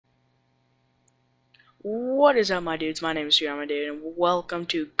What is up, my dudes? My name is Yama Dude, and welcome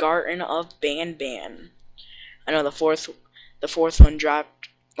to Garten of BanBan. I know the fourth one dropped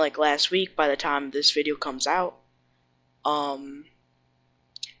like last week by the time this video comes out. Um,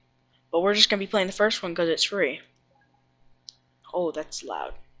 but we're just gonna be playing the first one because it's free. Oh, that's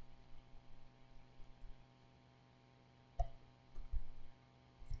loud.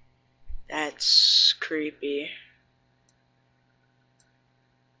 That's creepy.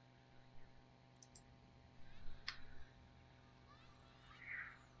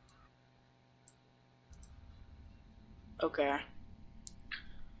 Okay,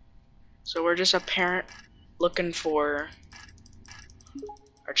 so we're just a parent looking for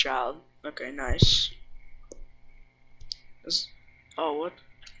our child. Okay, nice. This, oh, what?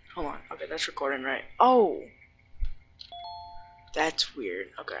 Hold on. Okay, that's recording, right? Oh, that's weird.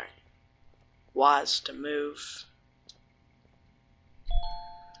 Okay. Was to move.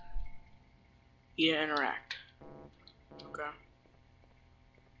 You interact. Okay.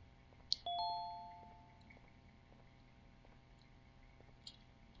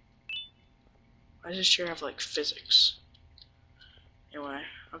 Why does this chair have like physics? Anyway,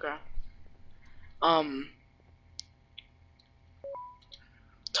 okay. Um,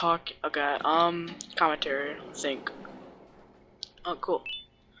 talk. Okay. Commentary. Think. Oh, cool.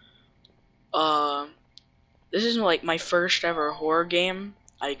 This is like my first ever horror game.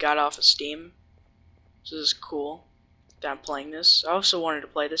 I got off of Steam. So this is cool that I'm playing this. I also wanted to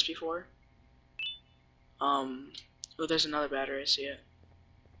play this before. Oh, there's another battery. I see it.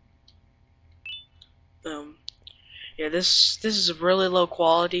 Yeah, this is a really low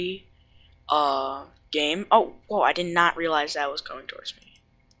quality game. Oh, whoa! I did not realize that was coming towards me.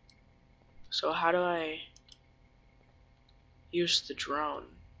 So how do I use the drone?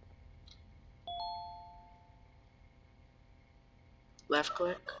 Left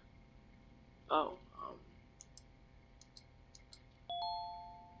click. Oh.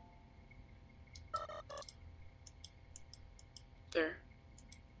 There.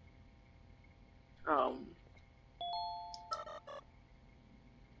 Um.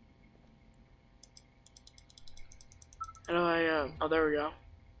 How do I? Oh, there we go.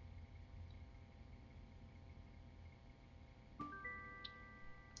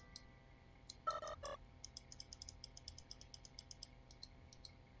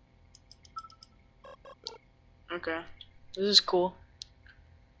 Okay. This is cool.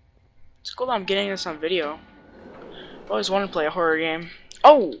 It's cool that I'm getting this on video. I always wanted to play a horror game.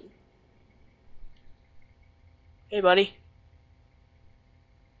 Oh. Hey, buddy.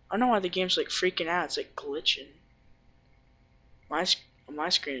 I don't know why the game's like freaking out. It's like glitching. On my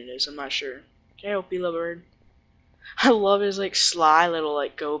screen it is. I'm not sure. Okay, OP little bird. I love his like sly little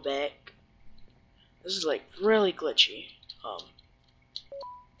like go back. This is like really glitchy.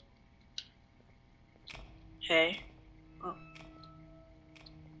 Hey. Oh.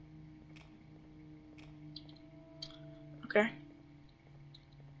 Okay.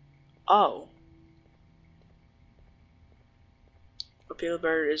 Oh. OP little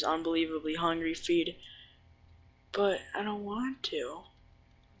bird is unbelievably hungry. Feed. But I don't want to.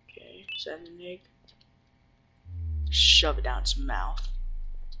 Okay. Is that an egg? Shove it down its mouth.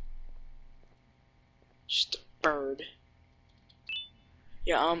 Just a bird.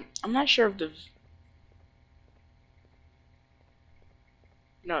 Yeah, I'm not sure if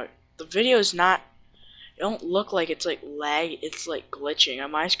no, the video is not, it don't look like it's like it's like glitching.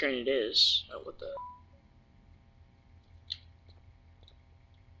 On my screen it is. Oh, what the?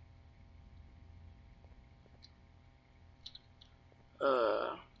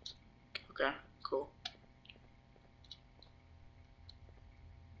 Okay, cool.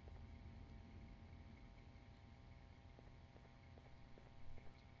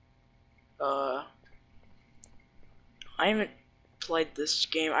 I haven't played this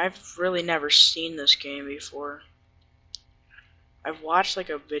game. I've really never seen this game before. I've watched like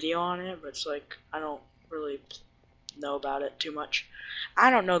a video on it, but it's like I don't really know about it too much.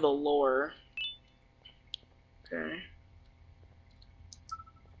 I don't know the lore. Okay.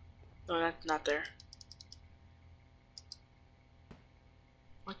 No, that's not there.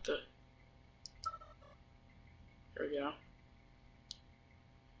 What the? There we go.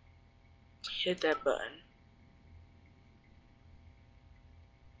 Hit that button.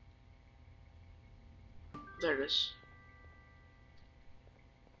 There it is.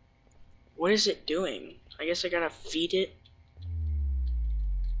 What is it doing? I guess I gotta feed it.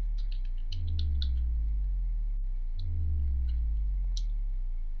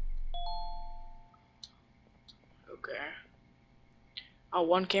 Okay. Oh,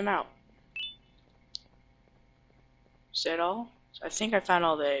 one came out. Is that all? I think I found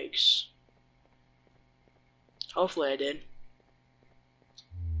all the eggs. Hopefully I did.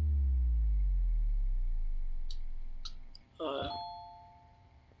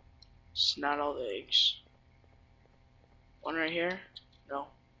 It's not all the eggs. One right here? No.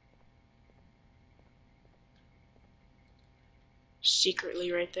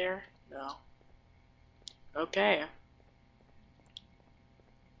 Secretly right there? No. Okay.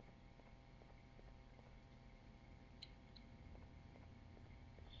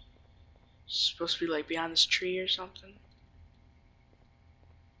 It's supposed to be like behind this tree or something.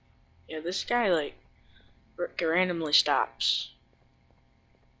 Yeah, this guy like randomly stops.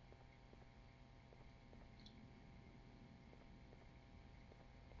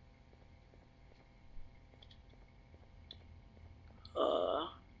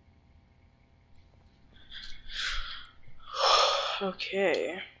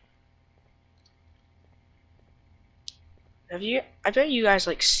 Okay. I bet you guys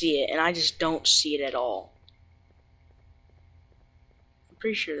like see it, and I just don't see it at all. I'm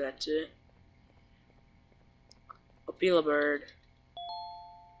pretty sure that's it. Opila bird.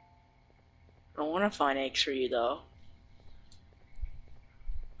 I don't want to find eggs for you though.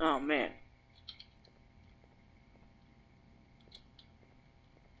 Oh man.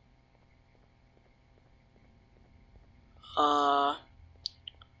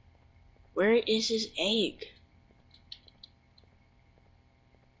 Where is his egg?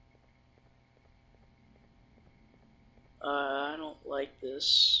 I don't like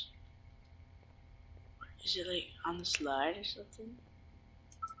this. Is it like on the slide or something?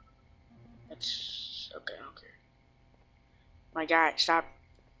 That's okay. Okay. My guy, stop.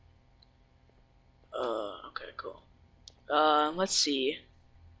 Okay, cool. Let's see.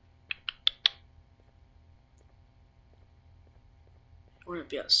 It wouldn't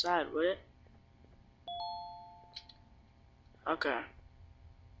be outside, would it? Okay.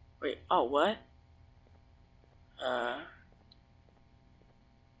 Wait. Oh, what? Uh.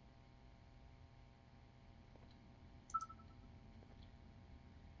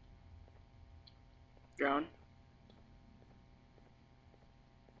 Drone.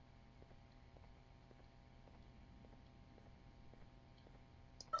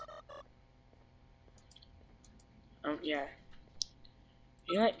 Yeah.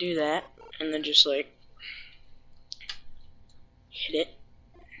 You might do that, and then just like hit it.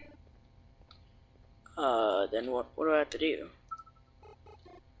 Then what? What do I have to do?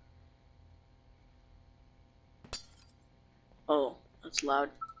 Oh, that's loud.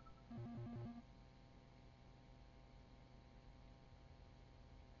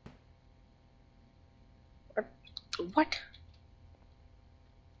 What?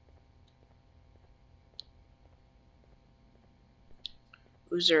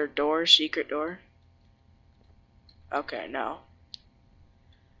 Was there a door? Secret door? Okay, no.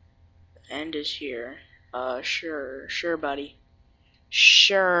 The end is here. Sure, buddy.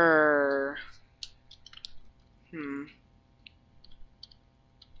 Sure. Hmm.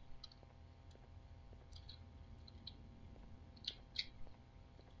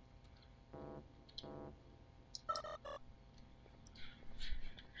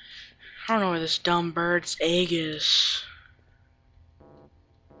 I don't know where this dumb bird's egg is.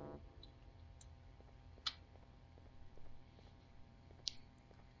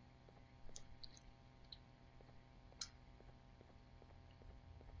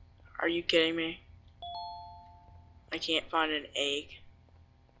 Are you kidding me? I can't find an egg.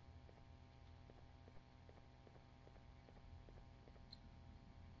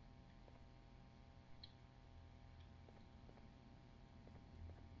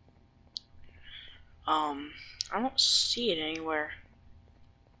 I don't see it anywhere.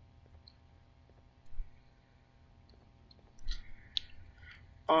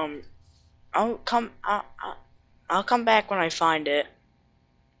 Um, I'll come. I'll come back when I find it.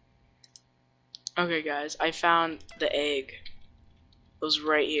 Okay, guys, I found the egg. It was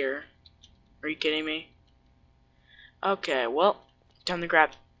right here. Are you kidding me? Okay, well, time to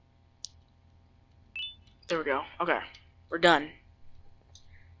grab. There we go. Okay, we're done.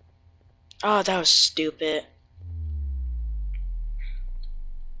 Oh, that was stupid.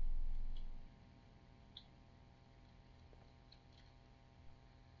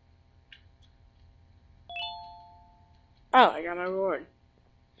 Oh, I got my reward.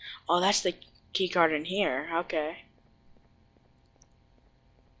 Oh, that's the key card in here. Okay.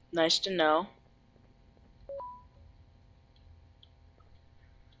 Nice to know.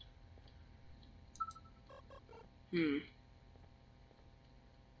 Hmm.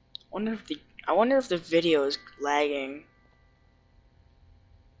 I wonder if the video is lagging.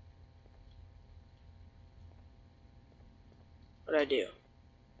 What'd I do?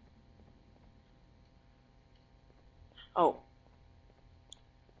 Oh.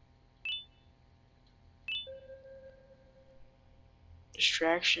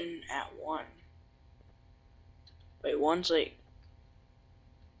 Distraction at 1. Wait, 1's like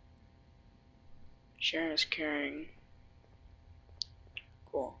sharing is caring.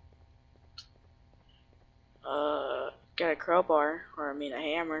 Cool. Got a crowbar, or I mean a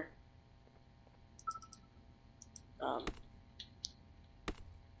hammer. Oh.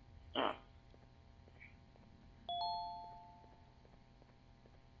 Oh.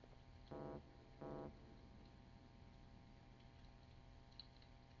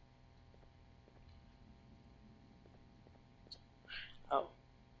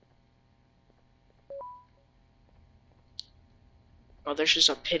 Oh, there's just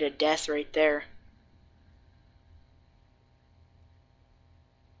a pit of death right there.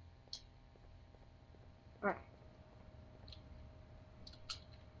 Oh.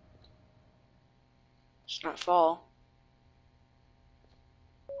 Let's not fall.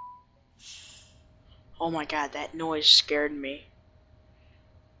 Oh my god, that noise scared me.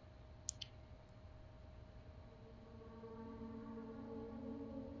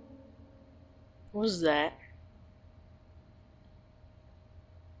 What was that?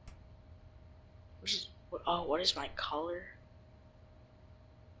 What is my color?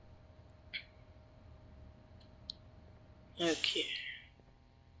 Okay.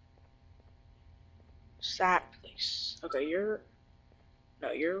 Stop, please. Okay, you're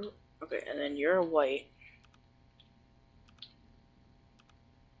okay, and then you're white.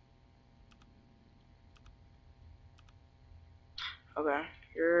 Okay,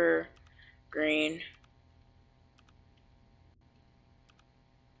 you're green.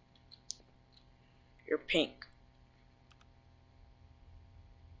 You're pink.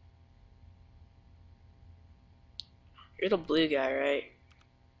 You're the blue guy, right?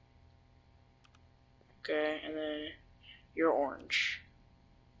 Okay, and then you're orange.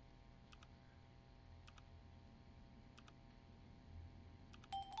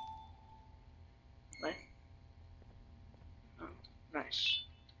 What? Oh, nice.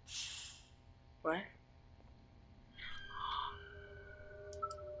 What?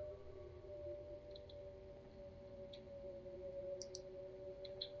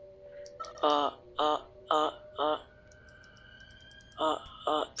 Uh, uh, uh, uh,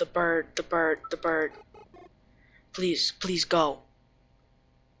 the bird. Please, please go.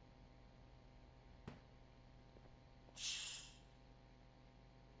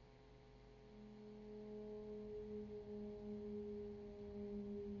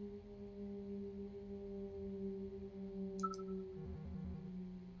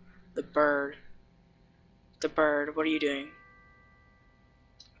 The bird. The bird, what are you doing?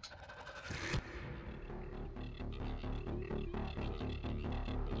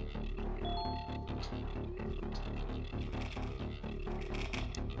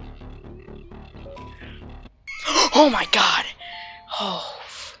 Oh my god! Oh,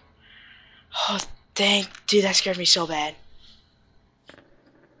 oh, dang, dude, that scared me so bad.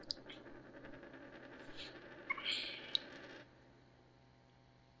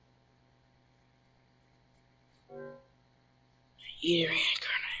 Eater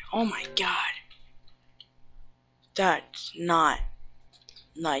reincarnate. Oh my god. That's not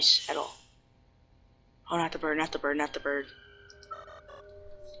nice at all. Oh, not the bird, not the bird, not the bird.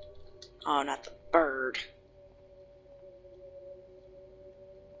 Oh, not the bird.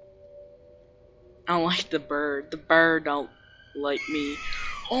 I don't like the bird. The bird don't like me.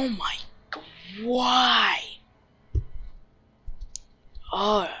 Oh my god. Why?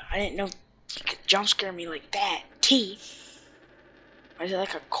 Oh, I didn't know you could jump scare me like that. T. Why is it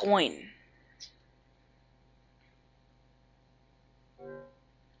like a coin?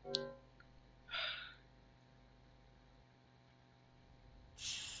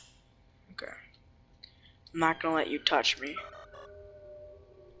 Okay. I'm not gonna let you touch me.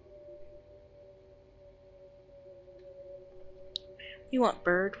 What do you want,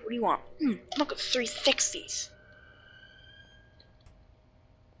 bird? What do you want? Look at 360s.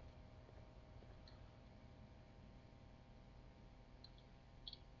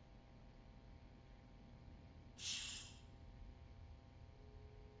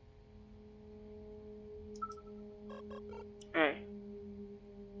 Hey.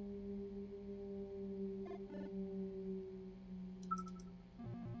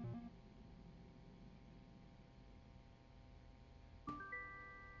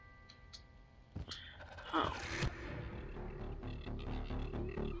 Oh.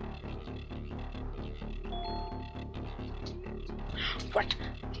 What?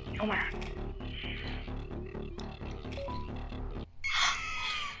 Oh my god.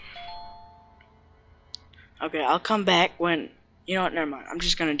 Okay, I'll come back when... You know what, never mind. I'm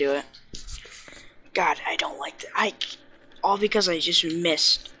just gonna do it. God, I don't like that. All because I just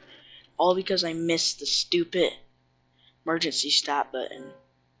missed. All because I missed the stupid emergency stop button.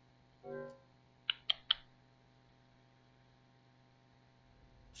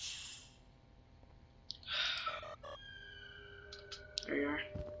 There you are.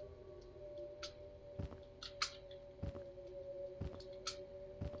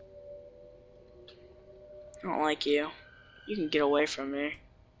 I don't like you. You can get away from me.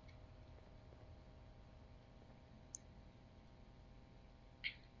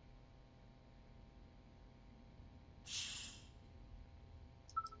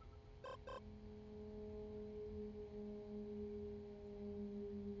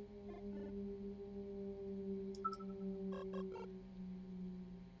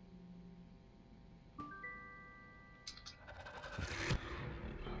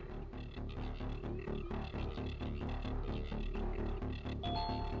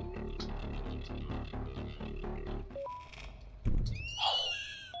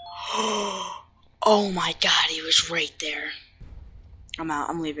 Oh my god, he was right there. I'm out.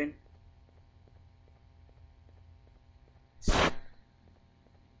 I'm leaving.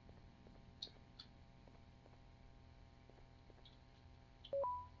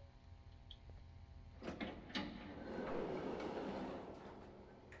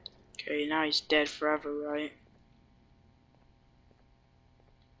 Okay, now he's dead forever, right?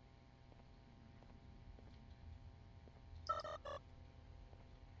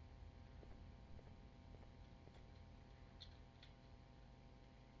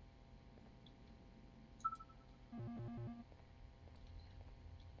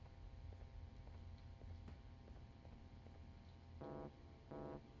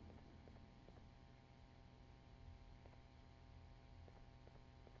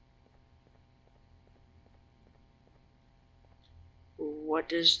 What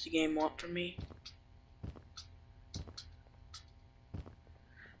does the game want from me?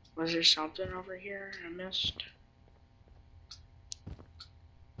 Was there something over here I missed?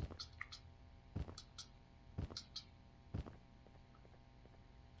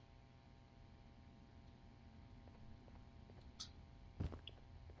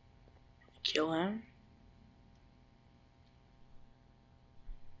 Kill him?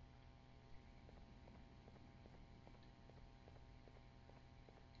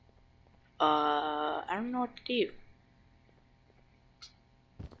 I don't know what to do.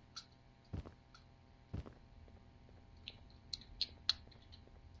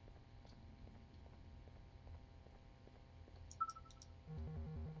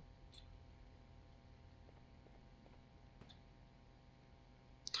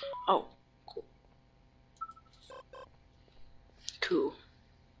 Oh, cool. Cool.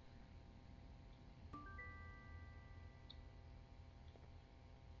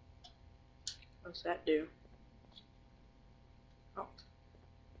 What's that do? Oh.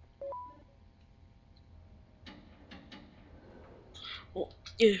 Oh,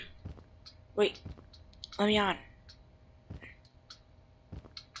 ew. Wait. Let me on.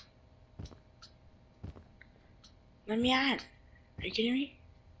 Let me on. Are you kidding me?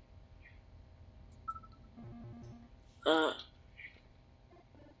 Uh.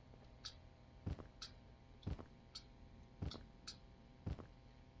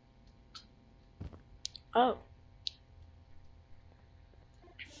 Oh.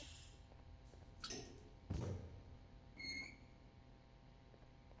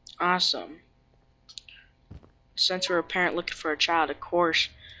 Awesome. Since we're a parent looking for a child, of course,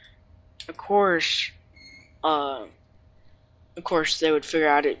 uh, of course they would figure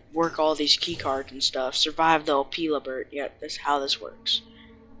out to work all these key cards and stuff, survive the LP alert. Yep, that's how this works.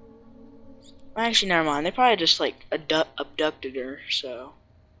 Well, actually, never mind. They probably just like abducted her. So,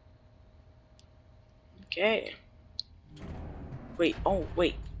 okay. Wait. Oh,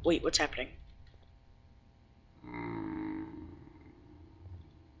 wait. Wait. What's happening?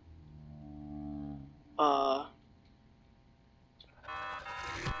 Uh.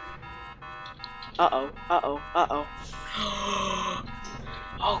 Uh-oh. Uh-oh. Uh-oh.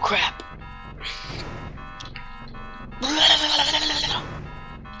 Oh crap.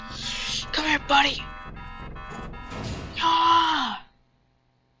 Come here, buddy. Ah!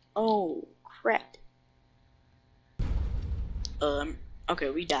 Oh crap. Okay,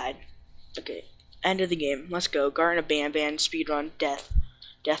 we died. Okay. End of the game. Let's go. Garten of BanBan, speedrun, death.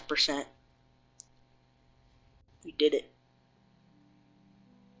 Death percent. We did it.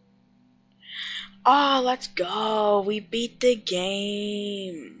 Oh, let's go. We beat the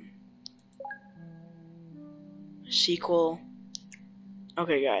game. Sequel.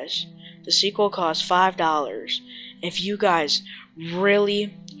 Okay, guys. The sequel costs $5. If you guys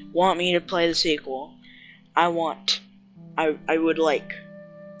really want me to play the sequel, I would like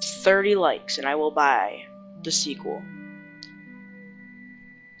 30 likes and I will buy the sequel.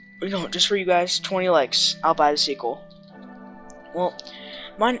 No, just for you guys, 20 likes, I'll buy the sequel. Well,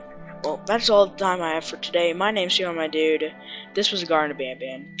 that's all the time I have for today. My name's my dude. This was Garten of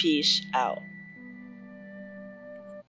BanBan. Peace out.